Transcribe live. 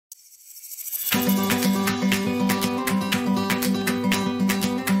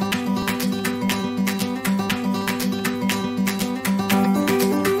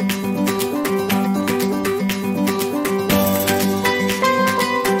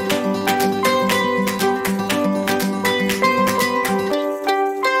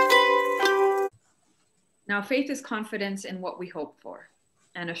faith is confidence in what we hope for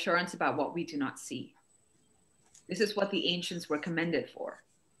and assurance about what we do not see. This is what the ancients were commended for.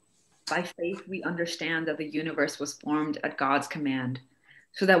 By faith, we understand that the universe was formed at God's command,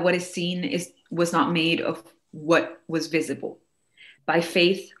 so that what is seen was not made of what was visible. By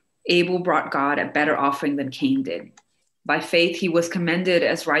faith, Abel brought God a better offering than Cain did. By faith, he was commended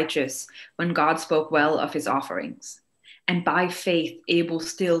as righteous when God spoke well of his offerings. And by faith, Abel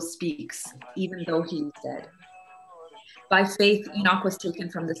still speaks, even though he is dead. By faith, Enoch was taken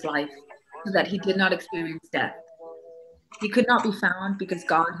from this life, so that he did not experience death. He could not be found because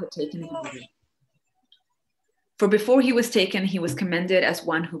God had taken him away. For before he was taken, he was commended as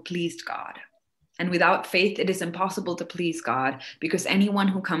one who pleased God. And without faith, it is impossible to please God, because anyone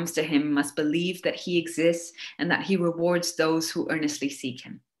who comes to him must believe that he exists and that he rewards those who earnestly seek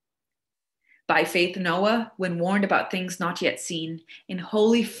him. By faith, Noah, when warned about things not yet seen, in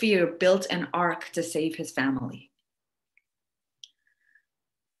holy fear built an ark to save his family.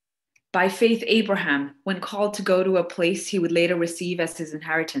 By faith, Abraham, when called to go to a place he would later receive as his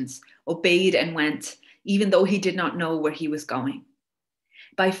inheritance, obeyed and went, even though he did not know where he was going.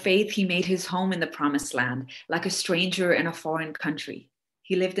 By faith, he made his home in the promised land, like a stranger in a foreign country.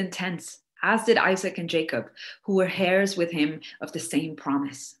 He lived in tents, as did Isaac and Jacob, who were heirs with him of the same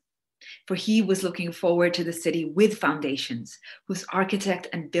promise. For he was looking forward to the city with foundations, whose architect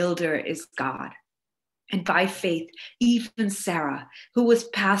and builder is God. And by faith, even Sarah, who was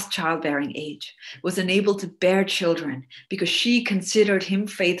past childbearing age, was enabled to bear children because she considered him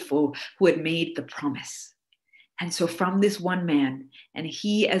faithful who had made the promise. And so from this one man, and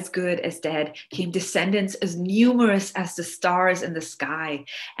he as good as dead, came descendants as numerous as the stars in the sky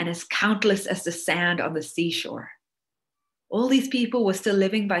and as countless as the sand on the seashore. All these people were still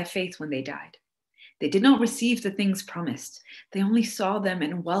living by faith when they died. They did not receive the things promised. They only saw them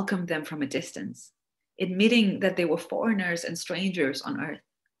and welcomed them from a distance, admitting that they were foreigners and strangers on earth.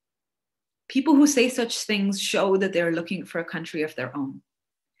 People who say such things show that they are looking for a country of their own.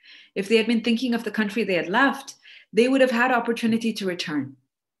 If they had been thinking of the country they had left, they would have had opportunity to return.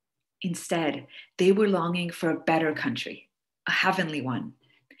 Instead, they were longing for a better country, a heavenly one.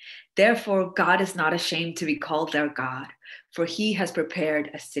 Therefore, God is not ashamed to be called their God, for he has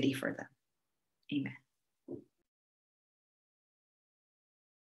prepared a city for them. Amen.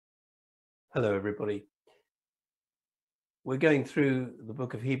 Hello, everybody. We're going through the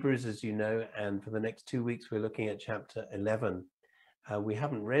book of Hebrews, as you know, and for the next 2 weeks, we're looking at chapter 11. We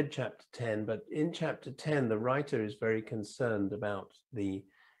haven't read chapter 10, but in chapter 10, the writer is very concerned about the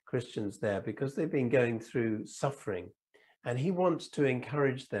Christians there because they've been going through suffering, and he wants to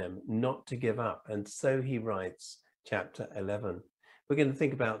encourage them not to give up. And so he writes chapter 11. We're going to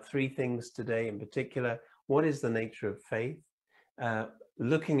think about three things today in particular. What is the nature of faith?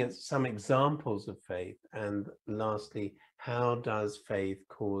 Looking at some examples of faith, and lastly, how does faith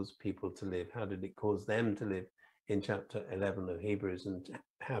cause people to live? How did it cause them to live in chapter 11 of Hebrews, and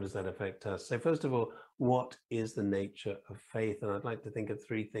how does that affect us? So first of all, what is the nature of faith? And I'd like to think of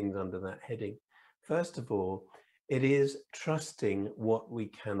three things under that heading. First of all, it is trusting what we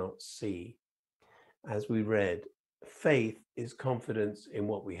cannot see. As we read, faith is confidence in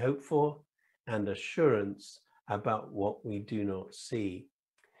what we hope for and assurance about what we do not see.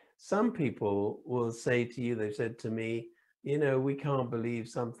 Some people will say to you, they've said to me, you know, we can't believe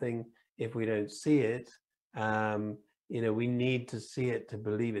something if we don't see it. You know, we need to see it to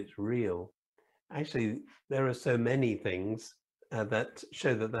believe it's real. Actually, there are so many things that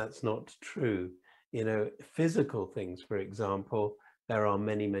show that that's not true. You know, physical things, for example, there are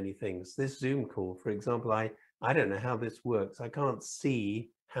many, many things. This Zoom call, for example, I don't know how this works. I can't see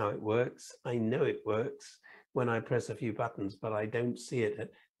how it works. I know it works when I press a few buttons, but I don't see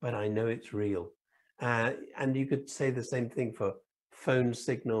it, but I know it's real. And you could say the same thing for phone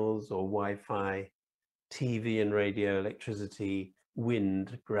signals or Wi-Fi, TV and radio, electricity,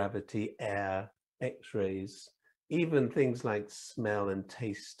 wind, gravity, air, x-rays, even things like smell and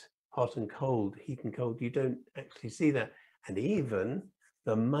taste, hot and cold, heat and cold. You don't actually see that. And even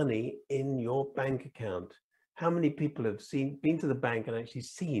the money in your bank account. How many people have been to the bank and actually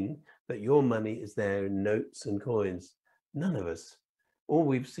seen that your money is there in notes and coins? None of us. All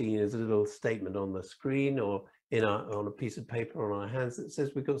we've seen is a little statement on the screen or on a piece of paper on our hands that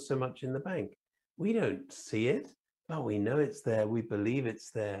says we've got so much in the bank. We don't see it, but we know it's there. We believe it's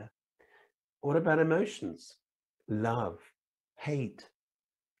there. What about emotions? Love, hate,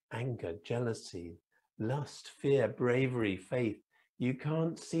 anger, jealousy, lust, fear, bravery, faith. You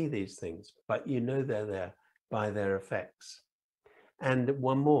can't see these things, but you know they're there by their effects. And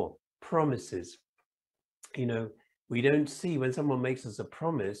one more, promises. You know, we don't see, when someone makes us a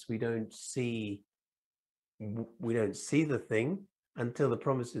promise, we don't see we don't see the thing until the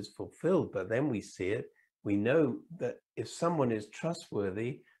promise is fulfilled, but then we see it. We know that if someone is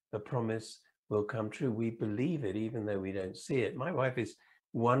trustworthy, the promise will come true. We believe it even though we don't see it. My wife is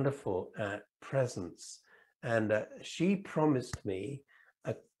wonderful at presents, and she promised me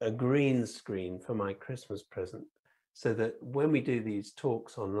a green screen for my Christmas present, so that when we do these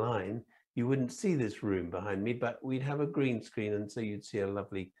talks online, you wouldn't see this room behind me, but we'd have a green screen, and so you'd see a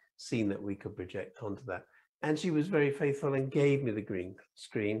lovely scene that we could project onto that. And she was very faithful and gave me the green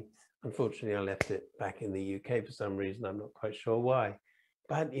screen. Unfortunately, I left it back in the UK for some reason. I'm not quite sure why.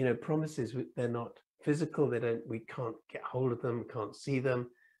 But promises, they're not physical. We can't get hold of them, can't see them,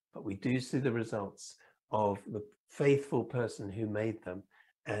 but we do see the results of the faithful person who made them,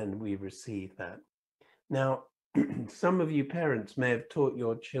 and we receive that. Now, some of you parents may have taught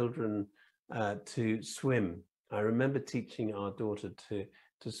your children to swim. I remember teaching our daughter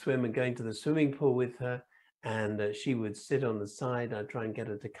to swim and going to the swimming pool with her, and she would sit on the side. I'd try and get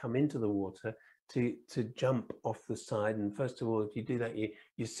her to come into the water to jump off the side. And first of all, if you do that,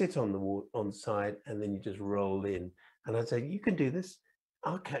 you sit on the side, and then you just roll in. And I'd say, you can do this.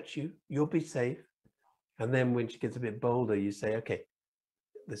 I'll catch you. You'll be safe. And then when she gets a bit bolder, you say, okay,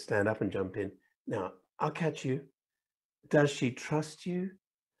 let's stand up and jump in. Now, I'll catch you. Does she trust you?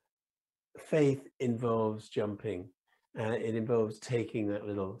 Faith involves jumping. It involves taking that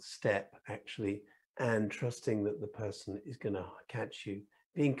little step, actually, and trusting that the person is going to catch you,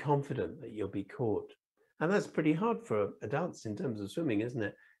 being confident that you'll be caught. And that's pretty hard for adults in terms of swimming, isn't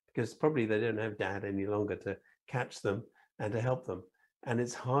it? Because probably they don't have dad any longer to catch them and to help them. And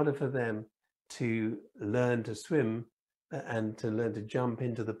it's harder for them to learn to swim and to learn to jump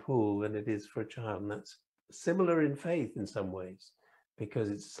into the pool than it is for a child. And that's similar in faith in some ways, because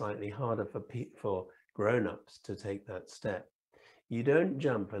it's slightly harder for grown-ups to take that step. You don't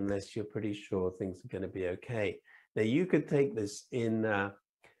jump unless you're pretty sure things are going to be okay. Now, you could take this in a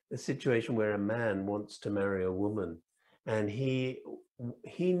situation where a man wants to marry a woman, and he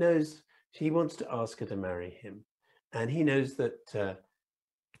knows he wants to ask her to marry him, and he knows that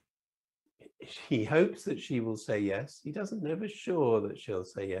he hopes that she will say yes. He doesn't know for sure that she'll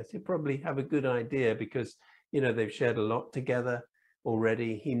say yes. He'll probably have a good idea because, they've shared a lot together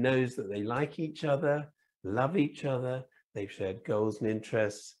already. He knows that they like each other, love each other. They've shared goals and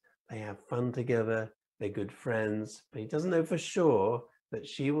interests. They have fun together. They're good friends, but he doesn't know for sure that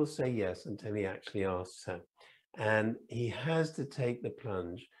she will say yes until he actually asks her. And he has to take the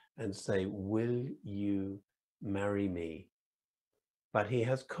plunge and say, will you marry me? But he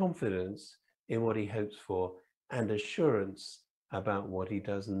has confidence in what he hopes for and assurance about what he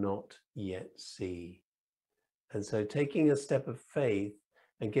does not yet see. And so taking a step of faith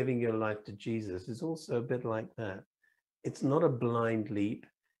and giving your life to Jesus is also a bit like that. It's not a blind leap.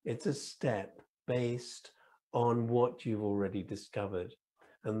 It's a step based on what you've already discovered.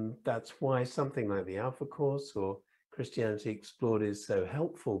 And that's why something like the Alpha Course or Christianity Explored is so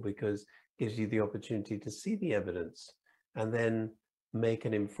helpful, because it gives you the opportunity to see the evidence and then make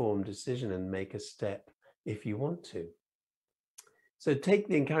an informed decision and make a step if you want to. So take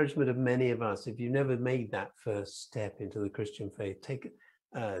the encouragement of many of us. If you've never made that first step into the Christian faith, take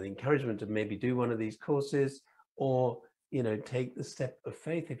the encouragement to maybe do one of these courses, or take the step of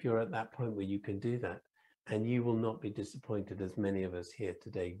faith if you're at that point where you can do that. And you will not be disappointed, as many of us here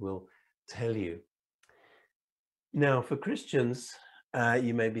today will tell you. Now, for Christians,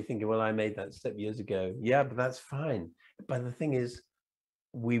 you may be thinking, well, I made that step years ago. Yeah, but that's fine. But the thing is,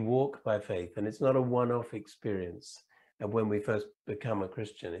 we walk by faith, and it's not a one-off experience. And when we first become a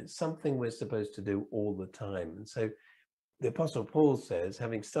Christian, it's something we're supposed to do all the time. And so the Apostle Paul says,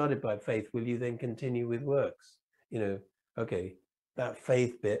 having started by faith, will you then continue with works? Okay, that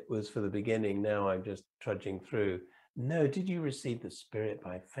faith bit was for the beginning. Now I'm just trudging through. No, did you receive the Spirit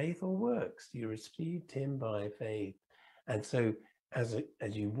by faith or works? You received him by faith. And so as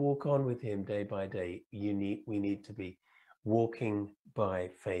you walk on with him day by day, we need to be walking by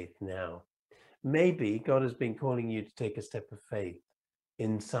faith now. Maybe God has been calling you to take a step of faith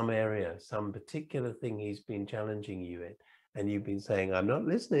in some area, some particular thing he's been challenging you in, and you've been saying, I'm not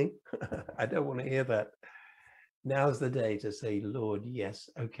listening. I don't want to hear that. Now's the day to say, Lord, yes,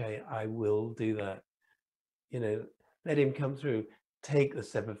 okay, I will do that. Let him come through. Take the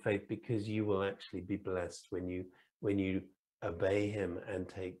step of faith, because you will actually be blessed when you obey him and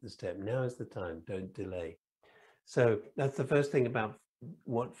take the step. Now is the time. Don't delay. So that's the first thing about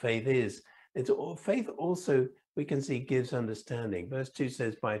what faith is. Faith also, we can see, gives understanding. Verse 2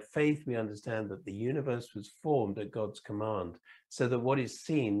 says, by faith we understand that the universe was formed at God's command, so that what is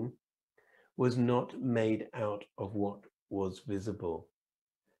seen was not made out of what was visible.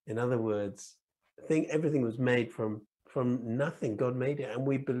 In other words, think everything was made from nothing. God made it, and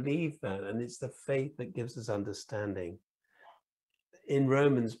we believe that, and it's the faith that gives us understanding. In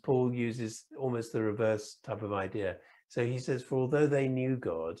Romans, Paul uses almost the reverse type of idea. So he says, for although they knew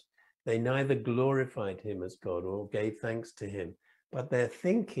God, they neither glorified him as God or gave thanks to him, but their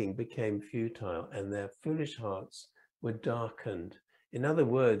thinking became futile and their foolish hearts were darkened. In other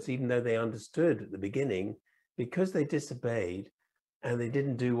words, even though they understood at the beginning, because they disobeyed and they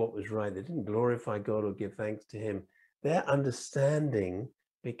didn't do what was right, they didn't glorify God or give thanks to him, their understanding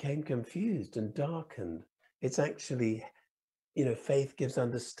became confused and darkened. It's actually, faith gives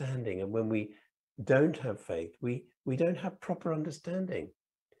understanding. And when we don't have faith, we don't have proper understanding.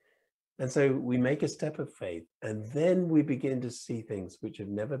 And so we make a step of faith, and then we begin to see things which have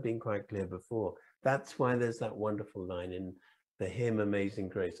never been quite clear before. That's why there's that wonderful line in the hymn Amazing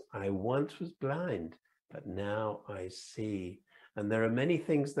Grace: I once was blind, but now I see. And there are many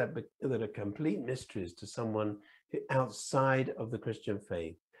things that are complete mysteries to someone outside of the Christian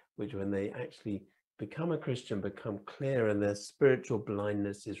faith, which when they actually become a Christian, become clear, and their spiritual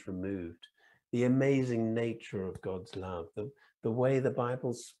blindness is removed. The amazing nature of God's love, the way the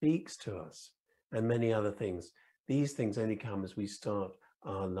Bible speaks to us, and many other things. These things only come as we start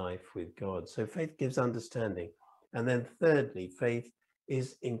our life with God. So faith gives understanding. And then thirdly, faith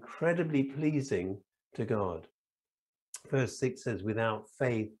is incredibly pleasing to God. Verse 6 says, without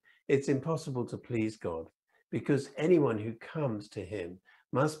faith, it's impossible to please God, because anyone who comes to him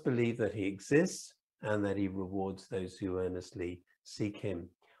must believe that he exists and that he rewards those who earnestly seek him.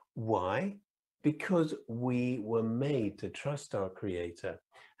 Why? Because we were made to trust our Creator.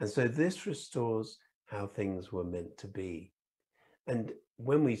 And so this restores how things were meant to be. And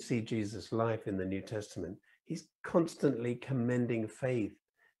when we see Jesus' life in the New Testament, he's constantly commending faith,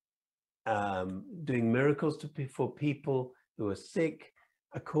 doing miracles for people who are sick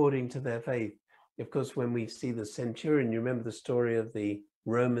according to their faith. Of course, when we see the centurion, you remember the story of the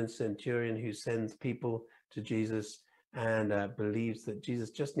Roman centurion who sends people to Jesus and believes that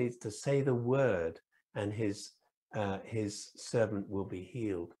Jesus just needs to say the word and his servant will be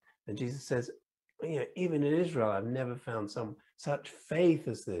healed. And Jesus says, even in Israel, I've never found such faith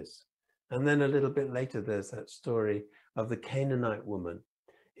as this. And then a little bit later, there's that story of the Canaanite woman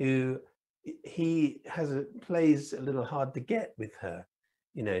who he plays a little hard to get with her,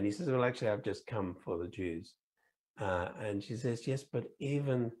 and he says, well, actually, I've just come for the Jews. And she says, yes, but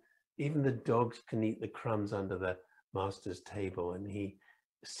even the dogs can eat the crumbs under the master's table. And he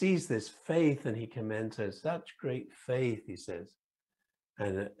sees this faith and he commends her, such great faith, he says.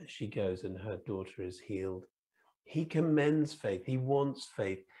 And she goes and her daughter is healed. He commends faith. He wants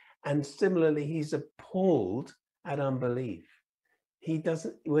faith. And similarly, he's appalled at unbelief.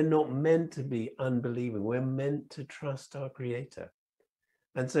 We're not meant to be unbelieving. We're meant to trust our Creator.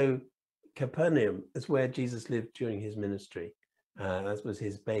 And so Capernaum is where Jesus lived during his ministry. That was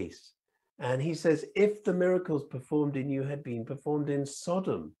his base. And he says, if the miracles performed in you had been performed in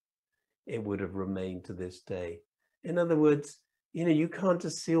Sodom, it would have remained to this day. In other words, you can't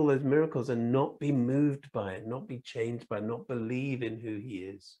just see all those miracles and not be moved by it, not be changed by it, not believe in who he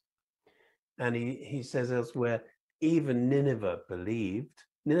is. And he says elsewhere, even Nineveh believed.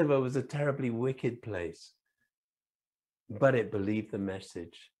 Nineveh was a terribly wicked place, but it believed the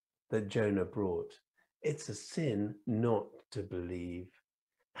message that Jonah brought. It's a sin not to believe.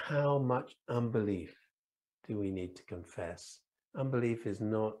 How much unbelief do we need to confess? Unbelief is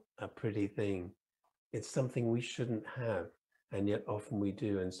not a pretty thing. It's something we shouldn't have, and yet often we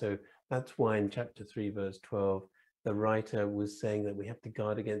do. And so that's why in chapter 3, verse 12, the writer was saying that we have to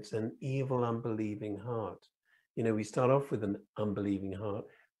guard against an evil, unbelieving heart. We start off with an unbelieving heart.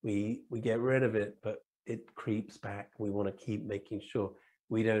 We get rid of it, but it creeps back. We want to keep making sure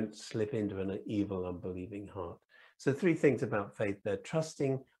we don't slip into an evil, unbelieving heart. So 3 things about faith. They're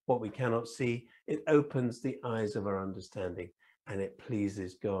trusting what we cannot see. It opens the eyes of our understanding, and it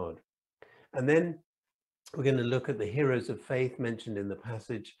pleases God. And then we're going to look at the heroes of faith mentioned in the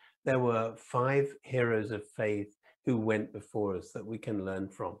passage. There were 5 heroes of faith who went before us that we can learn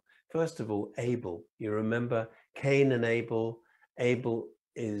from. First of all, Abel. You remember Cain and Abel. Abel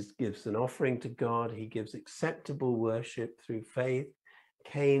gives an offering to God. He gives acceptable worship through faith.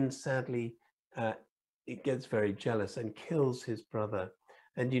 Cain, sadly, it gets very jealous and kills his brother.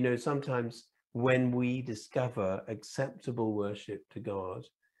 And sometimes when we discover acceptable worship to God,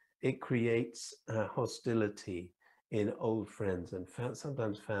 it creates hostility in old friends and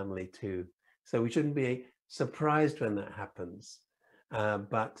sometimes family too. So we shouldn't be surprised when that happens,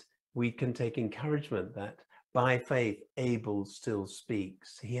 but we can take encouragement that by faith, Abel still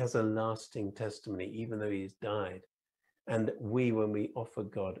speaks. He has a lasting testimony, even though he's died. And when we offer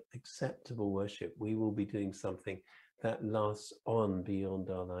God acceptable worship, we will be doing something that lasts on beyond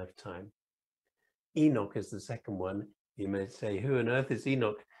our lifetime. Enoch is the second one. You may say, who on earth is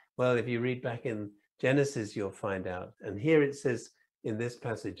Enoch? Well, if you read back in Genesis, you'll find out. And here it says in this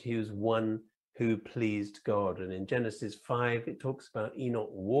passage, he was one who pleased God. And in Genesis 5, it talks about Enoch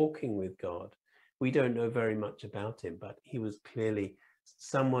walking with God. We don't know very much about him, but he was clearly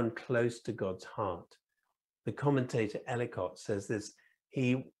someone close to God's heart. The commentator Ellicott says this: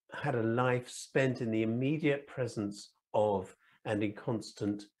 he had a life spent in the immediate presence of and in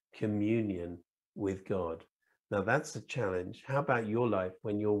constant communion with God. Now that's a challenge. How about your life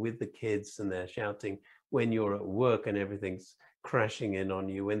when you're with the kids and they're shouting, when you're at work and everything's crashing in on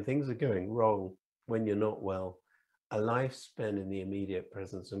you, when things are going wrong, when you're not well? A life spent in the immediate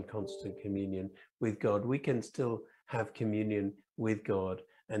presence and constant communion with God. We can still have communion with God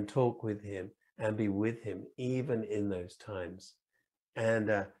and talk with him and be with him even in those times.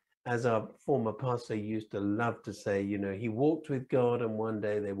 And as our former pastor used to love to say, you know, he walked with God, and one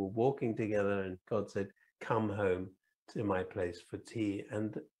day they were walking together and God said, come home to my place for tea.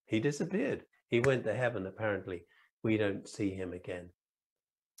 And he disappeared. He went to heaven, apparently. We don't see him again.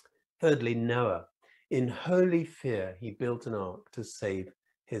 Thirdly, Noah. In holy fear, he built an ark to save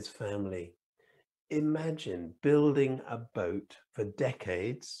his family. Imagine building a boat for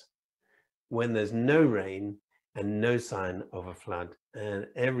decades when there's no rain and no sign of a flood, and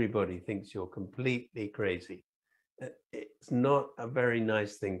everybody thinks you're completely crazy. It's not a very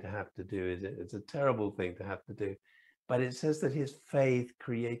nice thing to have to do, is it? It's a terrible thing to have to do. But it says that his faith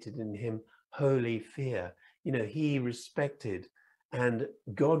created in him holy fear. You know, he respected, and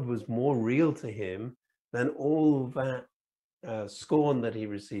God was more real to him than all that scorn that he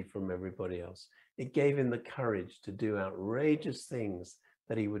received from everybody else. It gave him the courage to do outrageous things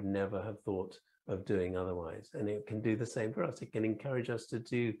that he would never have thought of doing otherwise. And it can do the same for us. It can encourage us to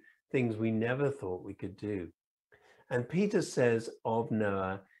do things we never thought we could do. And Peter says of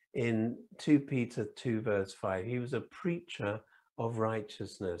Noah in 2 Peter 2 verse 5, he was a preacher of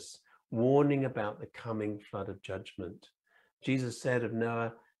righteousness, warning about the coming flood of judgment. Jesus said of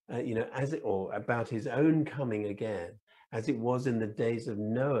Noah, or about his own coming again, as it was in the days of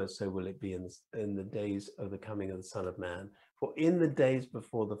Noah, so will it be in the days of the coming of the Son of Man. For in the days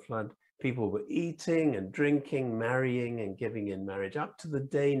before the flood, people were eating and drinking, marrying and giving in marriage, up to the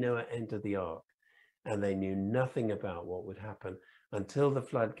day Noah entered the ark. And they knew nothing about what would happen until the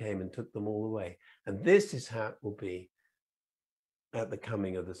flood came and took them all away. And this is how it will be at the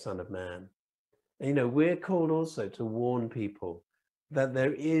coming of the Son of Man. And, you know, we're called also to warn people that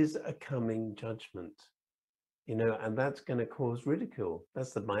there is a coming judgment. You know, and that's going to cause ridicule.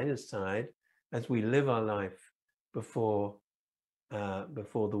 That's the minus side as we live our life before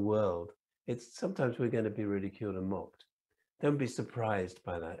the world. It's sometimes we're going to be ridiculed and mocked. Don't be surprised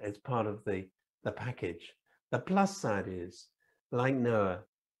by that. It's part of the package. The plus side is, like Noah,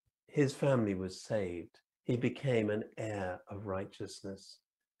 his family was saved. He became an heir of righteousness.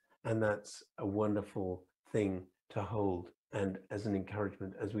 And that's a wonderful thing to hold and as an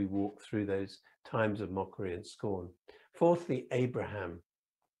encouragement as we walk through those times of mockery and scorn. Fourthly, Abraham.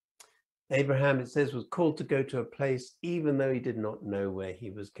 Abraham, it says, was called to go to a place even though he did not know where he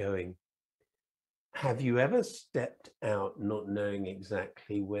was going. Have you ever stepped out not knowing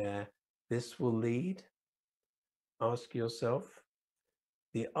exactly where this will lead? Ask yourself.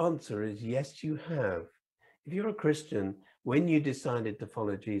 The answer is yes, you have. If you're a Christian, when you decided to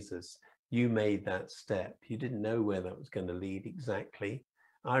follow Jesus, you made that step. You didn't know where that was going to lead exactly.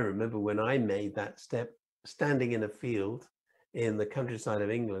 I remember when I made that step, standing in a field in the countryside of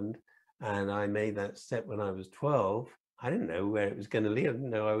England, and I made that step when I was 12. I didn't know where it was going to lead. I didn't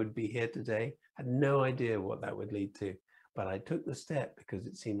know I would be here today. I had no idea what that would lead to, but I took the step because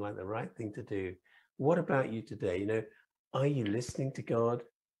it seemed like the right thing to do. What about you today? You know, are you listening to God?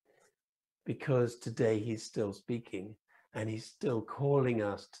 Because today he's still speaking and he's still calling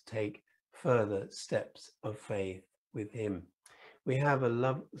us to take further steps of faith with him. We have a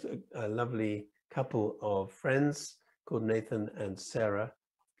lovely couple of friends called Nathan and Sarah.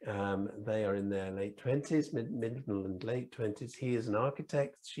 They are in their late 20s, middle and late 20s. He is an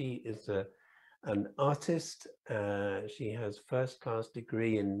architect. She is an artist. She has first-class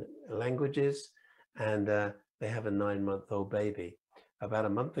degree in languages, and they have a 9-month-old baby. About a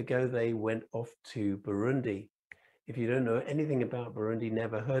month ago, they went off to Burundi. If you don't know anything about Burundi,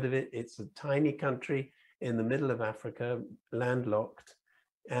 never heard of it, it's a tiny country in the middle of Africa, landlocked.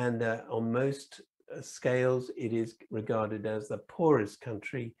 And on most scales, it is regarded as the poorest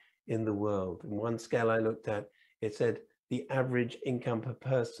country in the world. In one scale I looked at, it said the average income per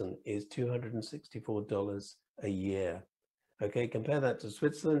person is $264 a year. Okay, compare that to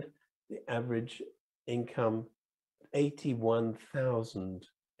Switzerland, the average income,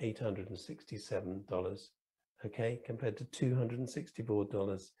 $81,867, okay, compared to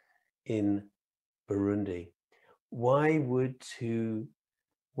 $264 in Burundi. Why would two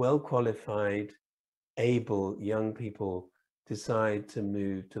well-qualified, able young people decide to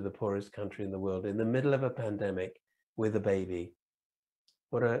move to the poorest country in the world in the middle of a pandemic with a baby?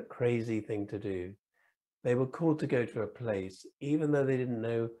 What a crazy thing to do. They were called to go to a place, even though they didn't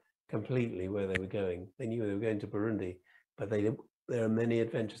know completely where they were going. They knew they were going to Burundi, but there are many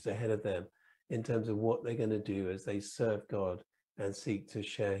adventures ahead of them in terms of what they're going to do as they serve God and seek to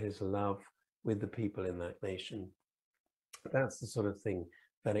share his love with the people in that nation. That's the sort of thing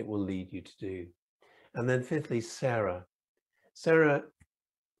that it will lead you to do. And then fifthly, Sarah. Sarah,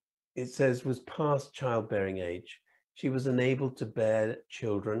 it says, was past childbearing age. She was unable to bear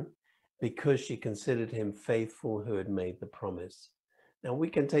children because she considered him faithful who had made the promise. Now we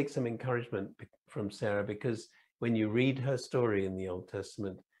can take some encouragement from Sarah, because when you read her story in the Old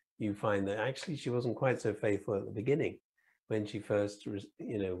Testament, you find that actually she wasn't quite so faithful at the beginning when she first, was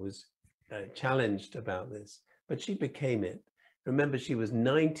challenged about this, but she became it. Remember, she was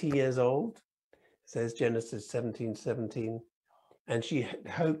 90 years old, says Genesis 17:17, and she had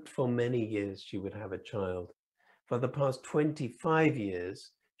hoped for many years she would have a child. For the past 25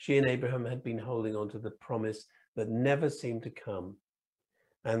 years, she and Abraham had been holding on to the promise that never seemed to come.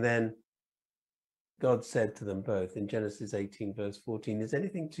 And then God said to them both in Genesis 18, verse 14, "Is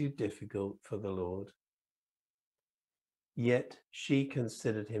anything too difficult for the Lord?" Yet she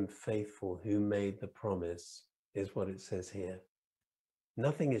considered him faithful who made the promise, is what it says here.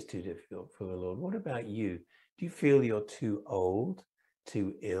 Nothing is too difficult for the Lord. What about you? Do you feel you're too old,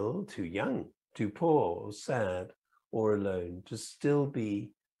 too ill, too young, too poor, or sad, or alone to still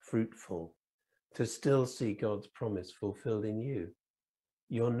be fruitful, to still see God's promise fulfilled in you?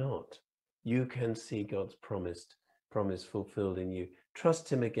 You're not. You can see God's promise fulfilled in you. Trust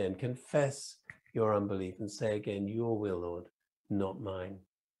him again. Confess your unbelief and say again, your will, Lord, not mine.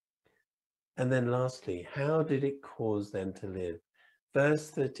 And then lastly, how did it cause them to live? Verse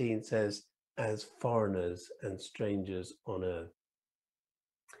 13 says, as foreigners and strangers on earth.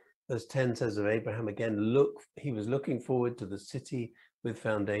 Verse 10 says of Abraham again, he was looking forward to the city with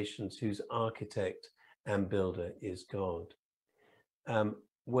foundations, whose architect and builder is God.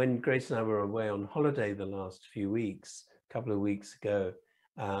 When Grace and I were away on holiday the last few weeks, a couple of weeks ago,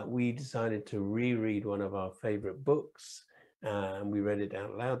 we decided to reread one of our favorite books, and we read it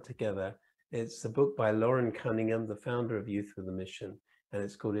out loud together. It's a book by Lauren Cunningham, the founder of Youth with a Mission, and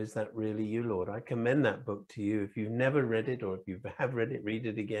it's called Is That Really You, Lord? I commend that book to you. If you've never read it, or if you have read it, read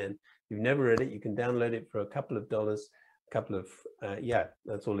it again. If you've never read it, you can download it for a couple of dollars,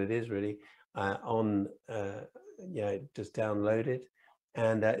 that's all it is really, just download it.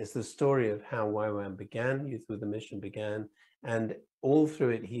 And it's the story of how YWAM began, Youth with a Mission began, and all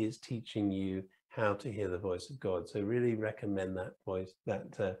through it, he is teaching you how to hear the voice of God. So really recommend that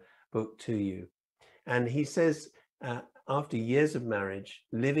book to you. And he says, after years of marriage,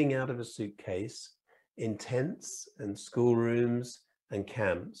 living out of a suitcase in tents and schoolrooms and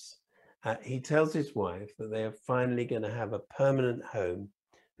camps, he tells his wife that they are finally going to have a permanent home.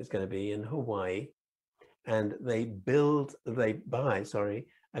 It's going to be in Hawaii. And they buy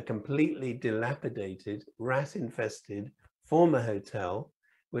a completely dilapidated, rat-infested former hotel,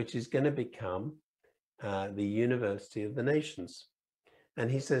 which is going to become the University of the Nations.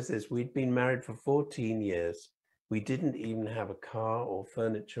 And he says this: we'd been married for 14 years. We didn't even have a car or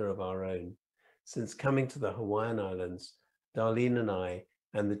furniture of our own. Since coming to the Hawaiian Islands, Darlene and I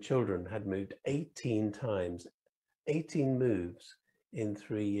and the children had moved 18 times, 18 moves in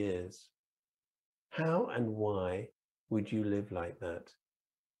 3 years. How and why would you live like that?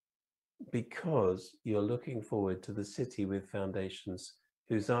 Because you're looking forward to the city with foundations,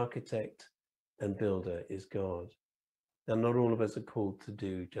 whose architect and builder is God. Now, not all of us are called to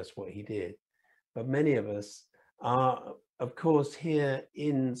do just what he did, but many of us are, of course, here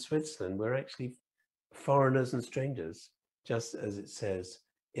in Switzerland, we're actually foreigners and strangers, just as it says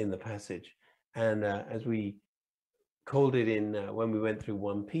in the passage. And as we called it in when we went through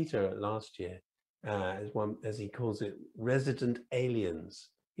 1 Peter last year, as he calls it, resident aliens.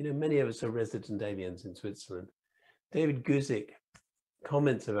 You know, many of us are resident aliens in Switzerland. David Guzik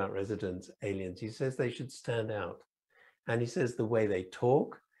comments about resident aliens. He says they should stand out. And he says the way they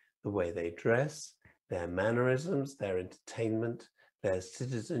talk, the way they dress, their mannerisms, their entertainment, their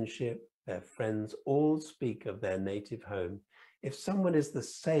citizenship, their friends, all speak of their native home. If someone is the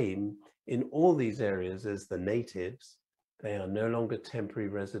same in all these areas as the natives, they are no longer temporary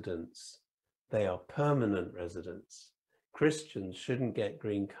residents. They are permanent residents. Christians shouldn't get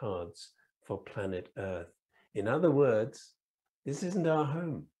green cards for planet Earth. In other words, this isn't our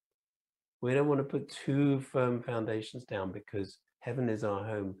home. We don't want to put too firm foundations down because heaven is our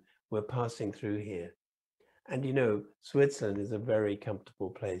home. We're passing through here. And you know, Switzerland is a very comfortable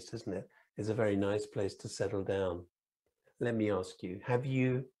place, isn't it? It's a very nice place to settle down. Let me ask you, have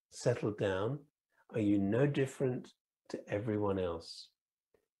you settled down? Are you no different to everyone else?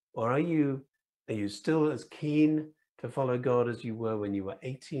 Or are you still as keen to follow God as you were when you were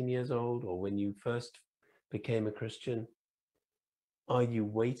 18 years old or when you first became a Christian? Are you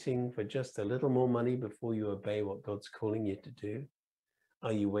waiting for just a little more money before you obey what God's calling you to do?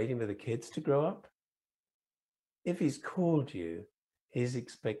 Are you waiting for the kids to grow up? If he's called you, he's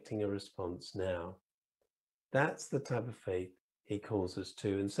expecting a response now. That's the type of faith he calls us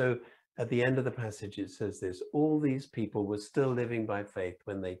to. And so at the end of the passage, it says this: all these people were still living by faith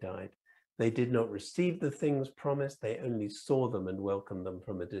when they died. They did not receive the things promised. They only saw them and welcomed them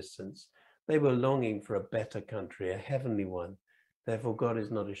from a distance. They were longing for a better country, a heavenly one. Therefore, God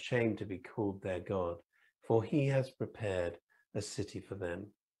is not ashamed to be called their God, for he has prepared a city for them.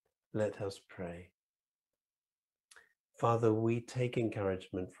 Let us pray. Father, we take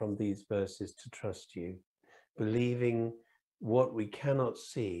encouragement from these verses to trust you, believing what we cannot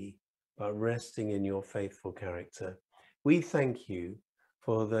see, but resting in your faithful character. We thank you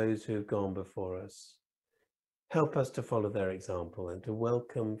for those who have gone before us. Help us to follow their example and to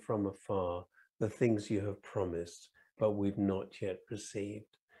welcome from afar the things you have promised, but we've not yet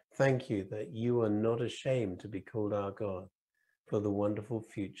received. Thank you that you are not ashamed to be called our God. For the wonderful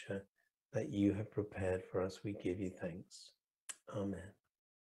future that you have prepared for us, we give you thanks. Amen.